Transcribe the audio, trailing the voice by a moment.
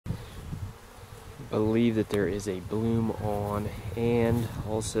believe that there is a bloom on, and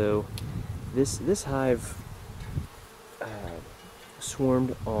also this hive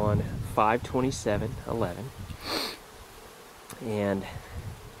swarmed on 5/27/11, and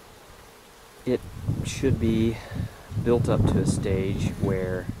it should be built up to a stage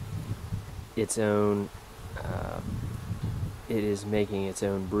where its own it is making its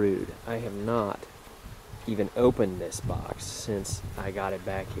own brood. I have not even opened this box since I got it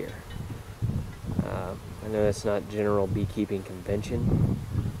back here. I know that's not general beekeeping convention,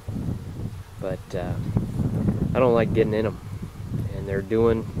 but I don't like getting in them. And they're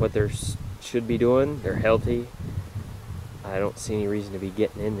doing what they should be doing. They're healthy. I don't see any reason to be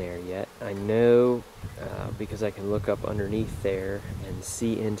getting in there yet. I know because I can look up underneath there and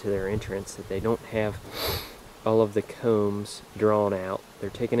see into their entrance that they don't have all of the combs drawn out.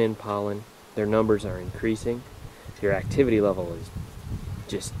 They're taking in pollen. Their numbers are increasing. Their activity level is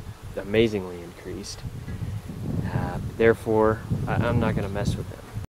just amazingly increased. Therefore, I'm not going to mess with them.